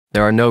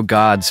There are no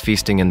gods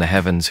feasting in the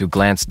heavens who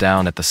glance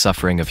down at the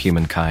suffering of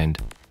humankind.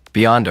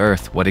 Beyond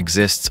Earth, what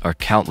exists are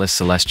countless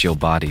celestial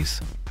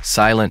bodies,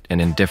 silent and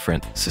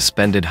indifferent,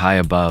 suspended high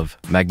above,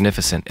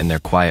 magnificent in their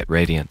quiet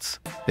radiance.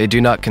 They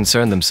do not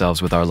concern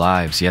themselves with our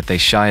lives, yet they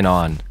shine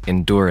on,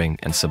 enduring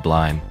and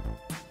sublime.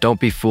 Don't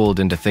be fooled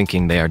into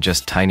thinking they are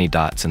just tiny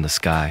dots in the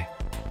sky.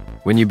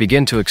 When you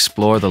begin to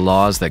explore the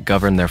laws that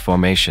govern their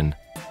formation,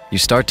 you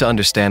start to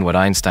understand what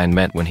Einstein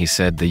meant when he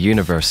said the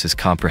universe is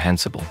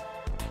comprehensible.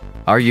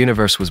 Our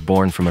universe was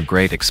born from a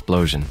great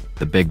explosion,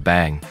 the Big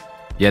Bang.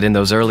 Yet in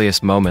those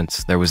earliest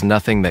moments, there was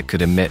nothing that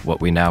could emit what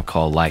we now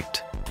call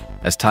light.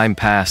 As time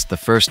passed, the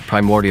first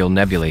primordial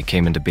nebulae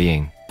came into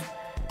being.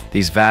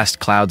 These vast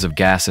clouds of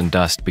gas and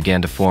dust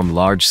began to form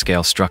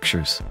large-scale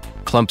structures.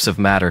 Clumps of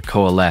matter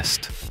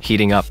coalesced,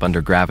 heating up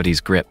under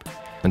gravity's grip,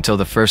 until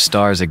the first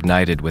stars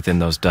ignited within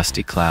those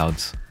dusty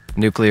clouds.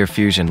 Nuclear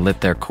fusion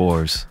lit their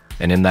cores,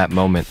 and in that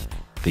moment,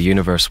 the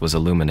universe was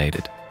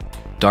illuminated.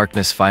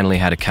 Darkness finally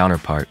had a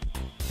counterpart,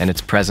 and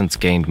its presence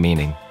gained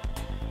meaning.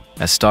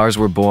 As stars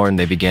were born,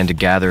 they began to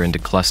gather into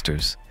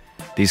clusters.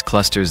 These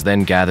clusters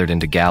then gathered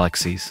into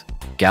galaxies.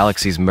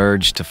 Galaxies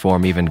merged to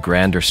form even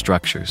grander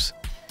structures.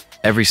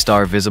 Every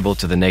star visible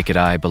to the naked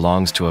eye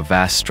belongs to a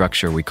vast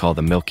structure we call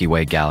the Milky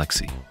Way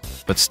galaxy.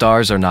 But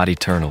stars are not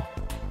eternal.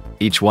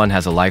 Each one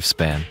has a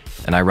lifespan,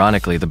 and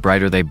ironically, the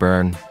brighter they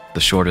burn, the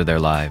shorter their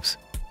lives.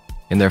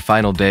 In their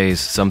final days,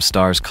 some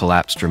stars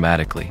collapse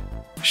dramatically,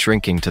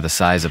 shrinking to the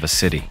size of a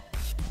city.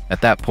 At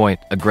that point,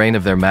 a grain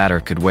of their matter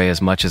could weigh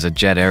as much as a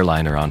jet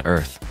airliner on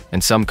Earth,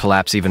 and some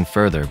collapse even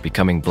further,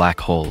 becoming black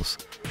holes,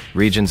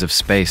 regions of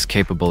space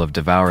capable of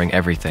devouring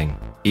everything,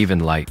 even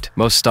light.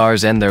 Most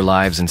stars end their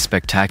lives in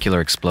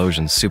spectacular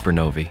explosions,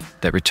 supernovae,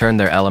 that return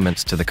their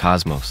elements to the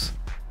cosmos.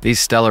 These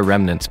stellar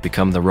remnants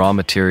become the raw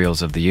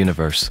materials of the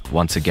universe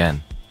once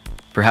again.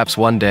 Perhaps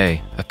one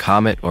day, a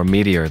comet or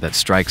meteor that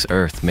strikes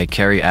Earth may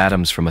carry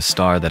atoms from a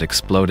star that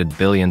exploded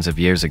billions of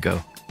years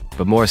ago.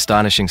 But more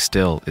astonishing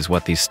still is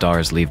what these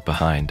stars leave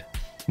behind.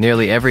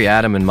 Nearly every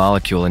atom and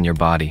molecule in your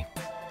body,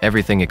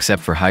 everything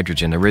except for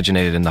hydrogen,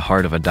 originated in the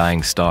heart of a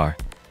dying star.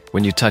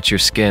 When you touch your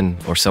skin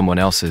or someone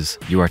else's,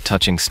 you are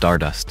touching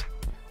stardust.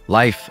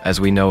 Life, as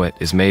we know it,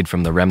 is made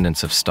from the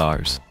remnants of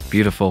stars,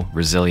 beautiful,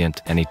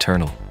 resilient, and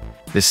eternal.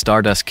 This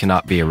stardust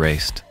cannot be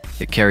erased.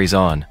 It carries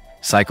on,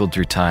 cycled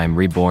through time,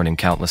 reborn in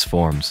countless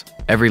forms.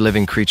 Every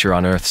living creature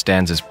on Earth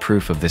stands as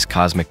proof of this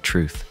cosmic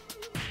truth.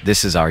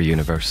 This is our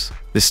universe.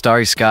 This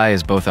starry sky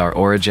is both our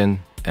origin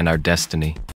and our destiny.